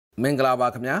မင်္ဂလာပါ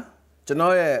ခင်ဗျာကျွန်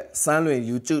တော်ရဲ့စမ်းလွင်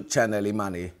YouTube channel လေးမှာ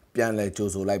နေပြန်လည်ကြို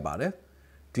ဆိုလိုက်ပါတယ်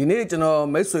ဒီနေ့ကျွန်တော်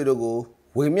မိတ်ဆွေတို့ကို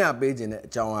ဝေမျှပေးခြင်းတဲ့အ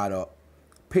ကြောင်းကတော့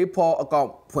PayPal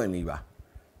account ဖွင့်နည်းပါ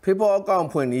PayPal account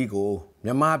ဖွင့်နည်းကိုမြ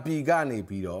န်မာပြည်ကနေ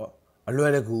ပြီးတော့အလွ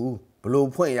ယ်တကူဘယ်လို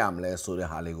ဖွင့်ရမလဲဆိုတဲ့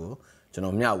ဟာလေးကိုကျွန်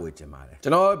တော်မျှဝေခြင်းပါတယ်ကျွ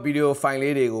န်တော်ဗီဒီယိုဖိုင်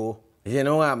လေးတွေကိုအရင်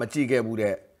တော့မကြည့်ခဲ့ဘူး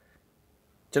တဲ့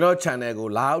ကျွန်တော် channel ကို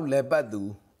လာအောင်လဲပတ်သူ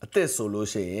အသစ်ဆိုလို့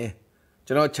ရှိရင်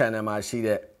ကျွန်တော် channel မှာရှိ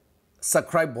တဲ့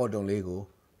subscribe button လေးကို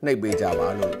နှိပ်ပေးကြပါ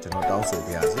လို့ကျွန်တော်တောင်းဆို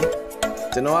ပါရစေ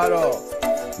ကျွန်တော်ကတော့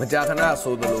မကြာခဏ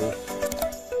ဆိုသလို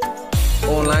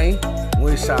online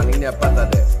ငွေရှာနည်းနဲ့ပတ်သက်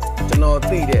တဲ့ကျွန်တော်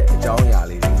သိတဲ့အကြောင်းအရာ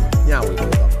လေးတွေမျှဝေ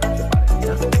ပေးသွားမှာဖြစ်ပါတယ်ခင်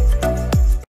ဗျာ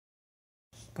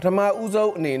ပထမဦး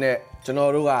ဆုံးအနေနဲ့ကျွန်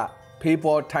တော်တို့က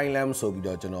PayPal Thailand ဆိုပြီး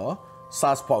တော့ကျွန်တော်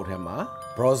search box ထဲမှာ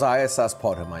browser ရဲ့ search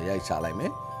box ထဲမှာရိုက်ချလိုက်မ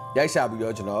ယ်ရိုက်ချပြီး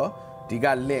တော့ကျွန်တော်ဒီက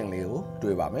link လေးကို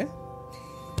တွေ့ပါမယ်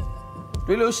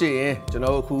တွေ့လို့ရှိရင်ကျွန်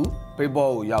တော်အခု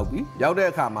PayPal ကိုရောက်ပြီရောက်တဲ့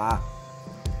အခါမှာ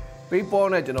PayPal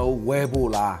နဲ့ကျွန်တော်ဝယ်ဖို့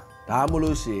လားဒါမှမဟုတ်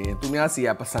လို့ရှိရင်သူများစီက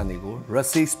ပတ်စံတွေကို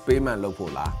receipt payment လုပ်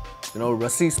ဖို့လားကျွန်တော်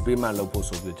receipt payment လုပ်ဖို့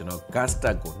ဆိုပြီးကျွန်တော် gas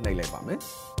tag ကိုနှိပ်လိုက်ပါမယ်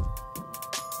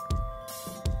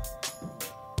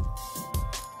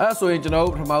အဲ့ဆိုရင်ကျွန်တော်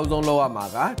ပထမဆုံးလုပ်ရမှာ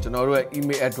ကကျွန်တော်တို့ရဲ့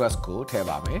email address ကိုထည့်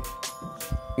ပါမယ်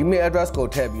email address ကို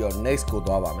ထည့်ပြီးတော့ next ကို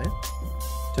သွားပါမယ်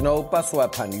ကျွန်တော် password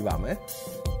ဖန်တီးပါမယ်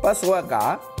password က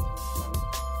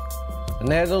အ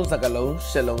နည်းဆုံးစကားလုံး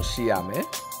၈လုံးရှိရမယ်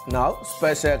နောက်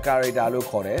special character လို့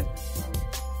ခေါ်တဲ့1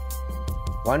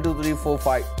 2 3 4 5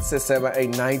 6 7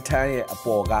 8 9 10ရဲ့အ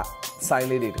ပေါ်က sign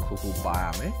လေးတွေတစ်ခုခုပါရ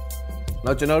မယ်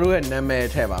နောက်ကျွန်တော်တို့ရဲ့နာမည်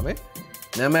ထည့်ပါမယ်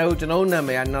နာမည်ကိုကျွန်တော်နာမ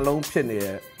ည်ကနှလုံးဖြစ်နေတ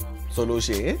ယ်ဆိုလို့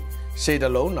ရှိရင်ရှေ့တ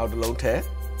စ်လုံးနောက်တစ်လုံးထည့်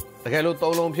တကယ်လို့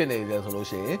၃လုံးဖြစ်နေတယ်ဆိုလို့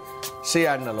ရှိရင်ရှေ့က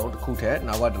နှလုံးတစ်ခုထည့်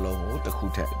နောက်ကတစ်လုံးကိုတစ်ခု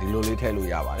ထည့်ဒီလိုလေးထည့်လို့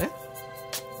ရပါတယ်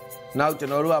နောက်ကျွ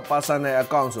န်တော်တို့က personal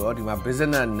account ဆိုတော့ဒီမှာ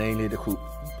business name လေးတစ်ခု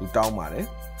သူတောင်းပါတယ်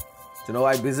ကျွန်တော်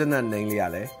အဲ့ business name လေးက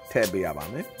လည်းထည့်ပေးရပါ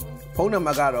မယ်ဖုန်းနံ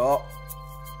ပါတ်ကတော့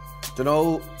ကျွန်တော်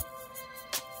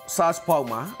search box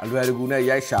မှာအလွယ်တကူနဲ့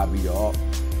ရိုက်ရှာပြီးတော့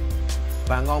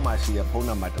ဘန်ကောက်မှာရှိတဲ့ဖုန်း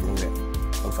နံပါတ်တစ်လုံးနဲ့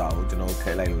ဥစ္စာကိုကျွန်တော်ထ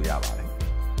ည့်လိုက်လို့ရပါတယ်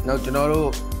နောက်ကျွန်တော်တို့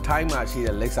Thai မှာရှိ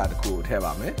တဲ့လိပ်စာတစ်ခုကိုထည့်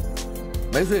ပါမယ်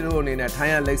မိတ်ဆွေတို့အနေနဲ့ Thai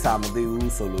ရဲ့လိပ်စာမသိ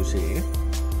ဘူးဆိုလို့ရှိရင်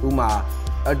ဥမာ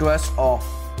address of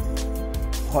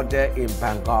hotel in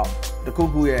Bangkok တခု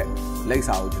ခုရဲ့လိပ်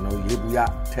စာကိုကျွန်တော်ရေပူရ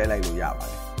ထည့်လိုက်လို့ရပါ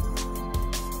တယ်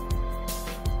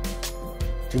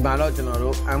ဒီမှာတော့ကျွန်တော်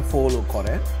တို့ M4 လို့ခေါ်တ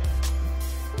ယ်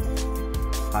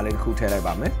အားလေးတစ်ခုထည့်လိုက်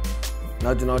ပါမယ်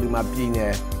နောက်ကျွန်တော်ဒီမှာပြည်န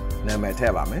ယ်နာမည်ထ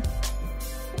ည့်ပါမယ်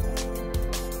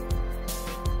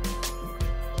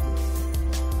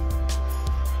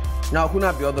နောက်ခုန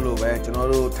ပြောသလိုပဲကျွန်တော်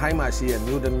တို့ Thai မှာရှိတဲ့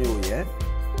မြို့တစ်မြို့ရဲ့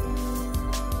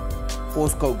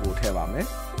post code ကိုထည့်ပါမယ်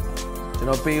ကျွ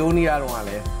န်တော် Payoneer တော့က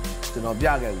လည်းကျွန်တော်ပြ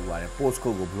ခဲ့ပြီးပါတယ် post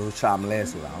code ကိုဘယ်လိုရှာမလဲ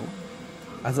ဆိုတာကို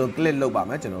အဲဆို click လုပ်ပါ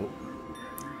မယ်ကျွန်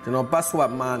တော်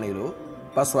password မှားနေလို့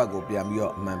password ကိုပြန်ပြီး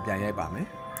တော့အမှန်ပြန်ရိုက်ပါမယ်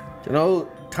ကျွန်တော်တို့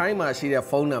Thai မှာရှိတဲ့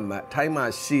ဖုန်းနံပါတ် Thai မှာ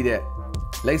ရှိတဲ့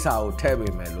လိပ်စာကိုထည့်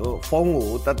ပေးမယ်လို့ဖုန်း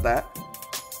ကိုတတ်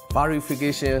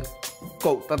verification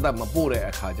code တတ်မပို့တဲ့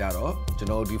အခါကျတော့ကျွန်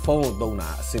တော်ဒီဖုန်းကိုသုံးတာ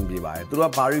အဆင်ပြေပါတယ်သူတို့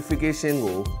က verification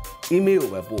ကို email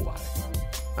ကိုပဲပို့ပါတယ်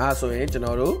အဲဆိုရင်ကျွန်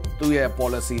တော်တို့သူ့ရဲ့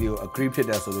policy တွေကို agree ဖြစ်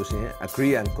တယ်ဆိုလို့ရှိရင်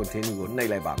agree and continue ကိုနှိပ်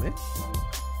လိုက်ပါမယ်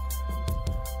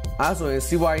အဲဆိုရင်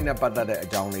စီးပွားရေးနဲ့ပတ်သက်တဲ့အ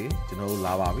ကြောင်းလေးကျွန်တော်တို့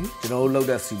လာပါပြီကျွန်တော်တို့လုပ်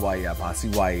တဲ့စီးပွားရေးကဘာ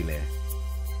စီးပွားရေးလဲ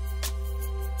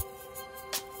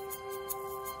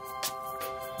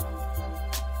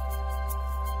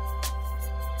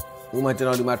ဥပမာကျွန်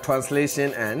တော်ဒီမှာ translation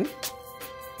and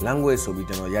language ဆိုပြီး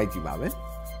ကျွန်တော်ရိုက်ကြည့်ပါမယ်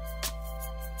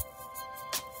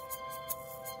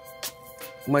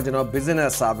ဥပမာကျွန်တော်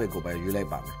business service ကိုပဲရွေးလိုက်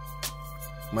ပါမယ်ဥပ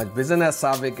မာ business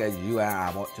service က URL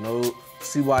ပေါ့ကျွန်တော်တို့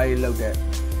စီးပွားရေးလုပ်တဲ့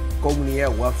company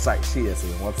ရဲ့ website ရှိရဆို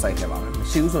ရင် website ထဲပါမယ်မ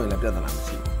ရှိဘူးဆိုရင်လည်းပြဿနာမ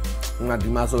ရှိဘူးဥပမာဒီ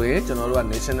မှာဆိုရင်ကျွန်တော်တို့က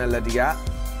nationality က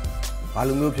ဘာ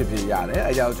လိုမျိုးဖြစ်ဖြစ်ရတယ်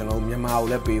အဲကြောင့်ကျွန်တော်မြန်မာကို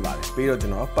လည်းပေးပါတယ်ပြီးတော့ကျွ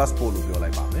န်တော် passport လို့ပြော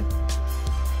လိုက်ပါမယ်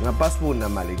ငါ passport နံ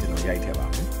ပါတ်လေးကျွန်တော်ရိုက်ထည့်ပါ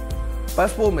မယ်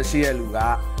passport မရှိတဲ့လူက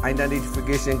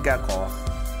identification card ခေါ်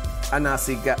NRC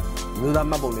card မျိုးသား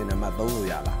မှတ်ပုံတင်နံပါတ်သုံးလို့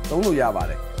ရလားသုံးလို့ရပါ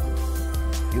တယ်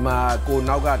ဒီမှာကို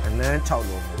နောက်ကဒနန်း6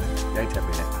လုံးကိုရိုက်ထည့်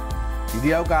ပေးလိုက်ပါဒီတ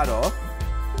ယောက်ကတော့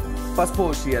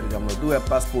passport ရှိတဲ့ကြောင့်မလို့သူ့ရဲ့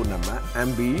passport နံပါတ်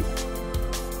MB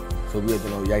ဆိုပြီးတော့ကျွ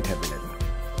န်တော်ရိုက်ထည့်ပေးလိုက်ပါ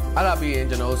အဲ့ဒါပြီးရင်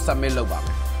ကျွန်တော် submit လုပ်ပါမ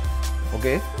ယ်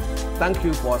okay thank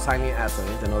you for signing up ဆိုရ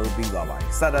င်ကျွန်တော်တို့ပြီးသွားပါပြီ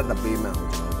set up the payment ကို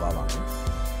ကျွန်တော်သွားပါမယ်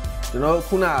ကျွန်တော်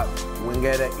ခုနဝင်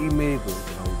ခဲ့တဲ့ email ကို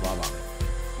ကျွန်တော်သွားပါမယ်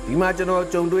ဒီမှာကျွန်တော်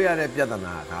ကြုံတွေ့ရတဲ့ပြဿ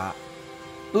နာက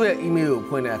သူ့ရဲ့ email ကို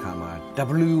ဖွင့်တဲ့အခါမှာ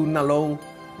W နှလုံး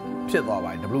ဖြစ်သွားပါ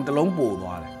တယ် W တစ်လုံးပို့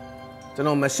သွားတယ်ကျွန်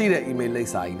တော်မရှိတဲ့ email လိပ်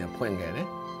စာကြီးနဲ့ဖွင့်ခဲ့တယ်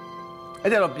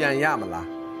အဲ့ကြတော့ပြန်ရမလား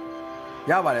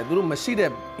ရပါတယ်သူတို့မရှိတဲ့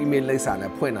email လိပ်စာ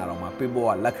နဲ့ဖွင့်တာတော့မှ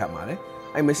Payoneer ကလက်ခံပါတယ်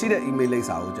အဲ့မရှိတဲ့ email လိပ်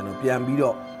စာကိုကျွန်တော်ပြန်ပြီး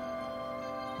တော့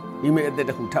email အသစ်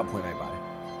တစ်ခုထပ်ဖွင့်လိုက်ပါတယ်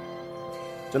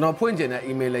ကျွန်တော်ဖွင့်ချင်တဲ့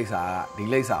email လိပ်စာကဒီ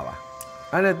လိပ်စာပါ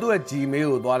အဲ့ဒါသူ့ရဲ့ Gmail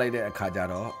ကိုသွားလိုက်တဲ့အခါကျ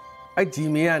တော့အဲ့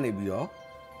Gmail ကနေပြီးတော့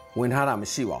ဝင်ထားတာမ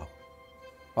ရှိပါ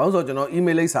ဘူးဘာလို့ဆိုကျွန်တော်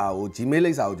email လိပ်စာကို Gmail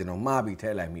လိပ်စာကိုကျွန်တော်မှားပြီးထ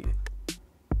ည့်လိုက်မိတယ်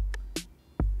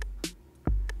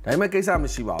ဒါပေမဲ့ကိစ္စမ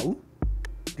ရှိပါဘူး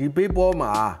ဒီ Payoneer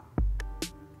မှာ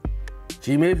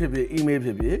Gmail ဖြစ်ဖြစ် email ဖြ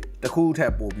စ်ဖြစ်တစ်ခုထ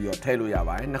ည့်ပို့ပြီးတော့ထည့်လို့ရ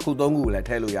ပါတယ်နှစ်ခုသုံးခုလည်း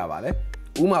ထည့်လို့ရပါတယ်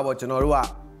ဥပမာပေါ့ကျွန်တော်တို့က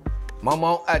မောင်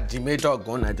မောင်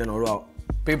 @gmail.com နဲ့ကျွန်တော်တို့က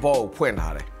Payoneer ကိုဖွင့်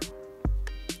ထားတယ်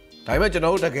ဒါပေမဲ့ကျွန်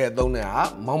တော်တို့တကယ်သုံးတဲ့ဟာ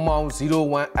မောင်မောင်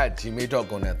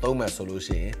 01@gmail.com နဲ့သုံးမယ်ဆိုလို့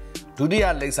ရှိရင်ဒုတိယ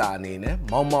လိပ်စာအနေနဲ့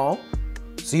မောင်မောင်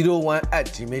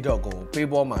 01@gmail.com ကို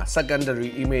Payoneer မှာ secondary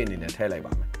email အနေနဲ့ထည့်လိုက်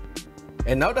ပါမ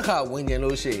ယ်နောက်တစ်ခါဝင်ကျင်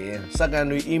လို့ရှိရင်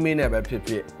secondary email နဲ့ပဲဖြစ်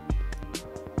ဖြစ်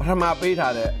ပထမပေး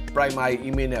ထားတဲ့ primary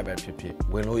email နဲ့ပဲဖြစ်ဖြစ်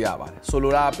ဝင်လို့ရပါတယ်ဆို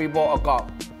လိုတာ Payoneer account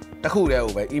တစ်ခုတည်း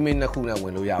ကိုပဲ email နှစ်ခုနဲ့ဝ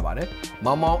င်လို့ရပါတယ်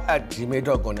မောင်မောင်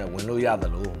 @gmail.com နဲ့ဝင်လို့ရသ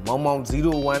လိုမောင်မောင်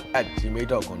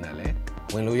 01@gmail.com နဲ့လည်း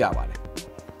ဝင်လို့ရပါတယ်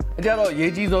အကြတော့အ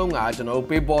ရေးကြီးဆုံးကကျွန်တော်တို့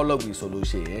Payoneer လုပ်ပြီဆိုလို့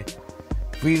ရှိရင်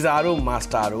Visa တို့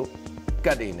Master တို့က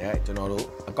တ်တွေနဲ့ကျွန်တော်တို့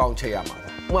account ချိန်ရမှာပါ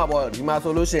ဥပမာပေါ့ဒီမှာ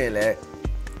ဆိုလို့ရှိရင်လည်း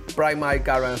primary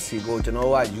currency ကိုကျွန်တော်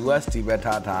တို့က USD ပဲ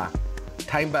ထားထား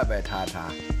Thai baht ပဲထား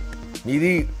ထားမြည်သ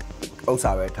ည့်ဥစ္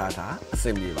စာပဲထားထားအဆ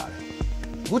င်ပြေပါတယ်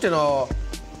အခုကျွန်တော်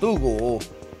သူ့ကို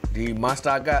ဒီ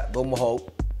Master Card သို့မဟုတ်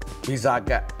Visa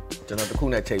Card ကျွန်တော်တစ်ခု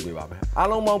နဲ့ချိန်ပေးပါမယ်အား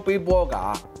လုံးပေါင်း Payoneer က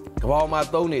ကမ္ဘာမှာ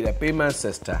သုံးနေတဲ့ payment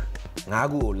system ၅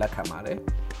ခုကိုလက်ခံပါတယ်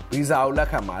Visa ကိုလက်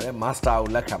ခံပါတယ် Master ကို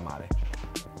လက်ခံပါတယ်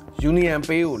Union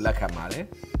Pay ကိုလက်ခံပါတယ်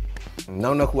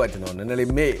နောက်တစ်ခုကကျွန်တော်နည်းနည်း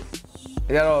လေးမေ့ဒါ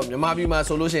ကြတော့မြန်မာပြည်မှာ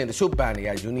ဆိုလို့ရှိရင်တချို့ဘဏ်တွေ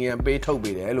က Union Pay ထုတ်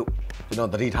ပေးတယ်လို့ကျွန်တော်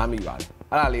သတိထားမိပါတယ်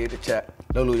အဲ့ဒါလေးတစ်ချက်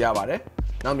လုပ်လို့ရပါတယ်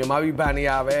နောက်မြန်မာပြည်ဘဏ်တွေ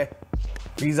ကပဲ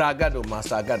Visa Card တို့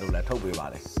Master Card တို့လည်းထုတ်ပေးပါ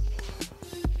တယ်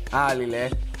အားလေးလ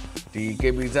ည်းဒီ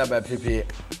KBZ ပဲဖြစ်ဖြစ်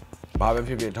ဘာပဲ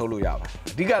ဖြစ်ဖြစ်ထုတ်လို့ရပါတယ်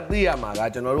အဓိကသိရမှာက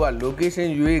ကျွန်တော်တို့က location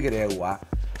ရွေးကြတဲ့ဟိုက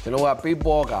ကျွန်တော်က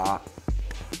Payoneer က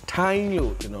Thai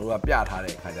လို့ကျွန်တော်တို့ကပြထား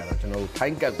တဲ့အခါကျတော့ကျွန်တော်တို့ Thai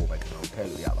Card ကိုပဲကျွန်တော်တို့ထည့်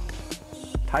လို့ရပါတယ်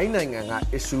ထိုင်းနိုင်ငံက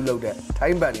issue လုပ်တဲ့ထို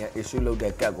င်းဘဏ်တွေက issue လုပ်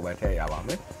တဲ့ card ကိုပဲထည့်ရပါမ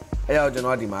ယ်အဲကြောင့်ကျွန်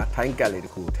တော်ဒီမှာထိုင်း card လေးတ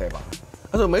စ်ခုထည့်ပါမယ်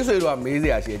အဲဆိုမိတ်ဆွေတို့ကမေးစ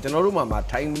ရာရှိတယ်ကျွန်တော်တို့မှာ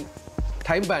ထိုင်း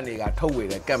ဘဏ်တွေကထုတ်ဝေ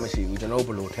တဲ့ card မရှိဘူးကျွန်တော်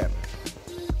တို့ဘယ်လိုထည့်မ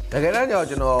လဲတကယ်တမ်းကျတော့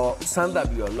ကျွန်တော်စမ်းသပ်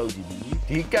ပြီးတော့လုပ်ကြည့်ပြီး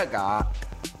ဒီ card က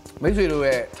မိတ်ဆွေတို့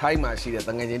ရဲ့ထိုင်းမှာရှိတဲ့တ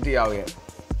ငယ်ချင်းတစ်ယောက်ရဲ့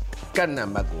card နံ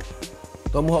ပါတ်ကို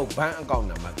သို့မဟုတ် bank account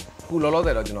နံပါတ်ကိုအခုလောလောဆ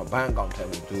ယ်တော့ကျွန်တော် bank account ထည့်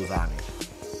ဖို့ကြိုးစားနေ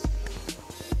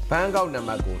bank account နံ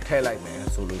ပါတ်ကိုထည့်လိုက်မယ်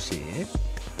ဆိုလို့ရှိရင်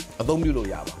အသုံးပြုလို့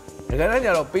ရပါတကယ်တမ်းကျ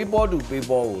တော့ Payoneer to Payoneer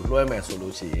ကိုလွှဲမယ်ဆို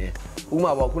လို့ရှိရင်ဥပ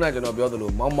မာပေါ့ခုနကကျွန်တော်ပြောသ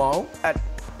လိုမောင်မောင်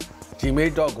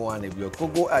 @gmail.com ကနေပြီးတော့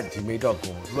coco@gmail.com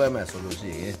ကိုလွှဲမယ်ဆိုလို့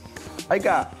ရှိရင်အဲ့က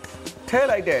ထည့်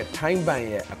လိုက်တဲ့ Thai bank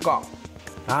ရဲ့ account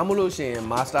ဒါမှမဟုတ်လို့ရှိရင်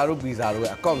Master တို့ Visa တို့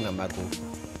ရဲ့ account နံပါတ်ကို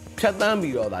ဖြတ်တန်း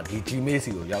ပြီးတော့ဒါဒီ Gmail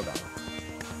စီကိုရောက်တာပါ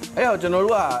အဲ့တော့ကျွန်တော်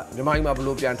တို့ကမြန်မာပြည်မှာဘယ်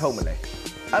လိုပြန်ထုတ်မလဲ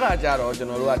အဲ့ဒါကြတော့ကျွန်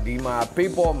တော်တို့ကဒီမှာ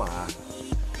Payoneer မှာ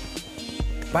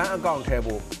bank account ထည့်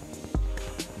ဖို့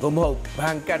သို့မဟုတ်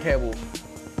bank ကတ်ထည့်ဖို့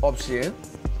option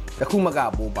တစ်ခုမက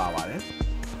ပို့ပါပါတယ်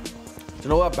ကျွ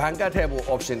န်တော်က bank ကတ်ထည့်ဖို့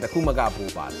option တစ်ခုမက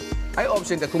ပို့ပါတယ်အဲ့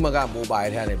option တစ်ခုမကပို့ပါရ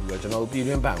တဲ့နေပြီးတော့ကျွန်တော်တို့ပြည်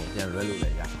တွင်းဘဏ်ကိုပြန်လွှဲလို့လ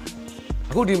ည်းရ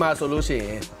အခုဒီမှာဆိုလို့ရှိရ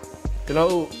င်ကျွန်တော်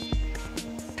တို့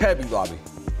ထည့်ပြီးသွားပြီ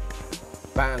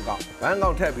bank account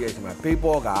ထည့်ပြီးရဲ့အချိန်မှာ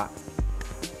Payoneer က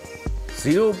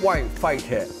 0.5 ထ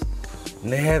က်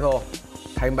နည်းသော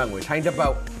ထိုင်းဘတ်ငွေထိုင်းတစ်ပ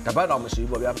တ်တော့မရှိဘူး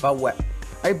ပေါ့ဗျာဘတ်ဝက်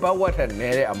အဲ့ဘတ်ဝက်ထက်န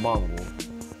ည်းတဲ့ amount ကို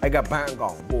အဲ့က bank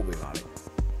account ကိုပို့ပေးပါလေ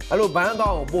အဲ့လို bank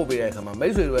account ကိုပို့ပေးတဲ့အခါမှာမိ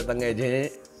တ်ဆွေတို့ရဲ့တငယ်ချင်း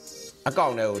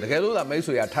account တွေကိုတကယ်လို့သာမိတ်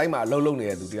ဆွေကထိုင်းမှာအလုပ်လုပ်နေ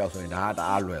တဲ့သူတယောက်ဆိုရင်ဒါကတ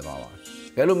အားလွယ်သွားပါတ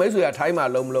ကယ်လို့မိတ်ဆွေကထိုင်းမှာ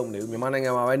လုံးမလုံးနေဘူးမြန်မာနိုင်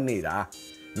ငံမှာပဲနေတာ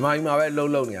မြန်မာပြည်မှာပဲအလု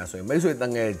ပ်လုပ်နေတာဆိုရင်မိတ်ဆွေတ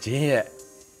ငယ်ချင်းရဲ့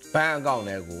bank account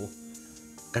တွေကို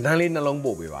ကဏ္ဍလေးနှလုံး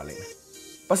ပို့ပေးပါလိမ့်မယ်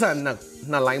ပတ်စံနှ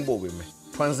စ်လိုင်းပို့ပေးမယ်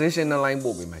transition နှစ်လိုင်း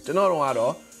ပို့ပေးမယ်ကျွန်တော်တို့က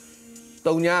တော့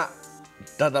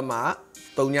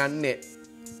3.3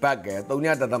 ဘတ်ကဲ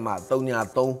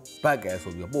3.3 ဘတ်ကဲ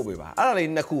ဆိုပြီးပို့ပေးပါအဲ့ဒါလေး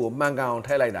နှစ်ခုကိုမှန်ကန်အောင်ထ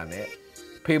ည့်လိုက်တာနဲ့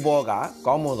Payoneer က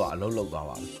ကောင်းမွန်စွာအလုပ်လုပ်သွား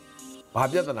ပါပြီဘာ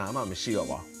ပြဿနာမှမရှိတော့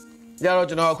ပါဘူးကြတော့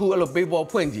ကျွန်တော်အခုအဲ့လို Payoneer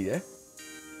ဖွင့်ကြည့်တယ်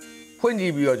ဖွင့်ကြ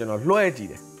ည့်ပြီးတော့ကျွန်တော်လွှဲကြည့်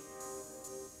တယ်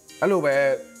အဲ့လိုပဲ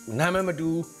နာမည်မတူ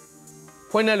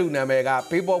ဖွင့်တဲ့လူနာမည်က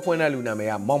Payoneer ဖွင့်တဲ့လူနာမည်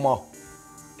ကမောင်မောင်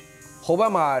ဟိုဘ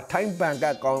က်မှာထိုင်းဘန်က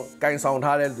တ်ကန်ဆောင်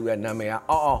ထားတဲ့လူရဲ့နာမည်က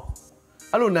အောင်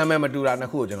အဲ့လိုနာမည်မတူတာနှ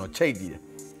စ်ခုကိုကျွန်တော်ချိတ်ကြည့်တယ်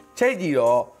ချိတ်ကြည့်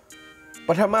တော့ပ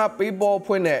ထမ Payoneer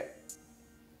ဖွင့်တဲ့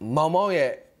မောင်မောင်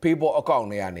ရဲ့ Payoneer account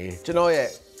တွေကနေကျွန်တော်ရဲ့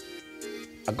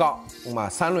account ဟိုမှာ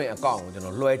စမ်းလွင် account ကိုကျွန်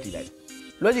တော်လွှဲကြည့်လိုက်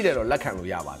လွှဲကြည့်တယ်တော့လက်ခံလို့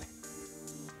ရပါလေ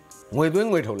ငွေသွင်း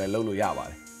ငွေထုတ်လည်းလုပ်လို့ရပါ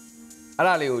တယ်အဲ့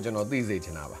ဒါလေးကိုကျွန်တော်သိစေချ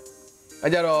င်တာပါ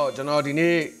အဲ့ကြတော့ကျွန်တော်ဒီ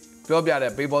နေ့ပြောပြ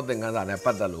တဲ့ Payoneer သင်ခန်းစာနဲ့ပ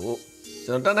တ်သက်လို့ကျွ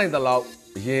န်တော်တက်နိုင်တဲ့လောက်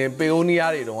အရင် Payoneer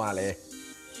တွေတုန်းကလည်း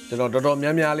ကျွန်တော်တော်တော်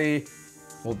များများလေး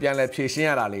ဟိုပြန်လဲဖြည့်ရှင်း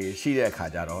ရတာလေးရှိတဲ့အခါ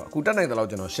ကျတော့အခုတက်နိုင်တဲ့လောက်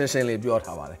ကျွန်တော်ရှင်းရှင်းလေးပြော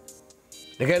ထားပါတယ်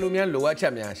တကယ်လို့များလိုအပ်ချ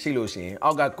က်များရှိလို့ရှိရင်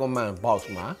အောက်က comment box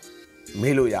မှာ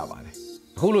မေးလို့ရပါတယ်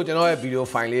အခုလို့ကျွန်တော်ရဲ့ video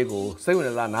file လေးကိုစိတ်ဝင်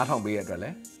စားနားထောင်ပေးရတဲ့အတွက်လ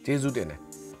ည်းကျေးဇူးတင်တယ်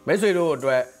မိတ်ဆွေတို့အ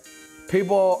တွက်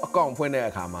Payoneer account ဖွင့်တဲ့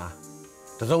အခါမှာ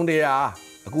တစုံတရာ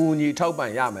အကူအညီထောက်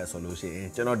ပံ့ရမယ်ဆိုလို့ရှိရင်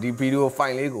ကျွန်တော်ဒီ video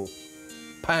file လေးကို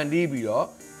ဖန်တီးပြီးတော့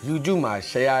YouTube မှာ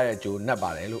share ရတဲ့ကြိုးနှက်ပါ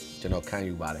တယ်လို့ကျွန်တော်ခံ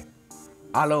ယူပါတယ်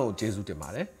အားလုံးကိုကျေးဇူးတင်ပါ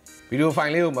တယ် video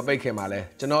file လေးကိုမပိတ်ခင်မှာလဲ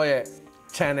ကျွန်တော်ရဲ့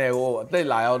channel ကိုအသက်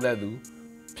လာရောက်တဲ့သူ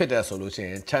ဖြစ်တယ်ဆိုလို့ရှိရ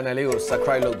င် channel လေးကို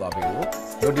subscribe လုပ်သွားပေးဖို့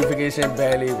notification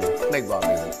bell လေးကိုနှိပ်သွား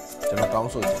ပေးဖို့ကျွန်တော်တော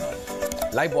င်းဆိုချင်ပါတယ်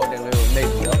like button လေးကိုနှိပ်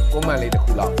ပြီးတော့ comment လေးတစ်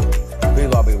ခုလောက်ပေး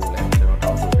သွားပေးဖို့လည်းကျွန်တော်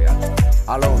တောင်းဆိုပေးရအောင်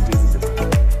အားလုံးကို